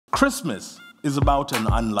Christmas is about an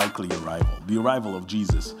unlikely arrival, the arrival of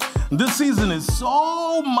Jesus. This season is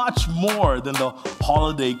so much more than the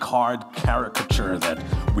holiday card caricature that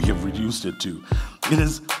we have reduced it to. It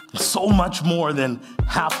is so much more than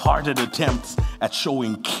half-hearted attempts at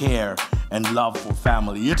showing care and love for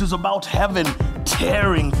family. It is about heaven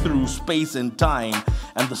tearing through space and time,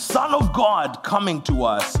 and the Son of God coming to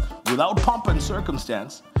us without pomp and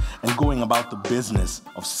circumstance and going about the business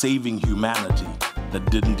of saving humanity that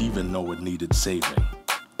didn't even know it needed saving.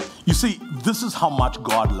 You see, this is how much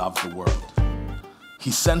God loved the world.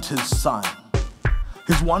 He sent his Son,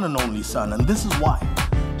 his one and only Son, and this is why,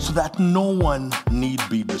 so that no one need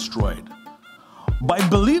be destroyed. By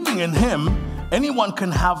believing in him, anyone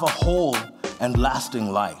can have a whole and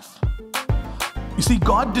lasting life. You see,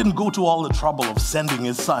 God didn't go to all the trouble of sending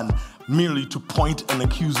his Son merely to point an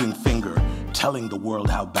accusing finger, telling the world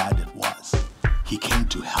how bad it was. He came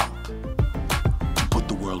to help, to put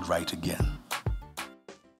the world right again.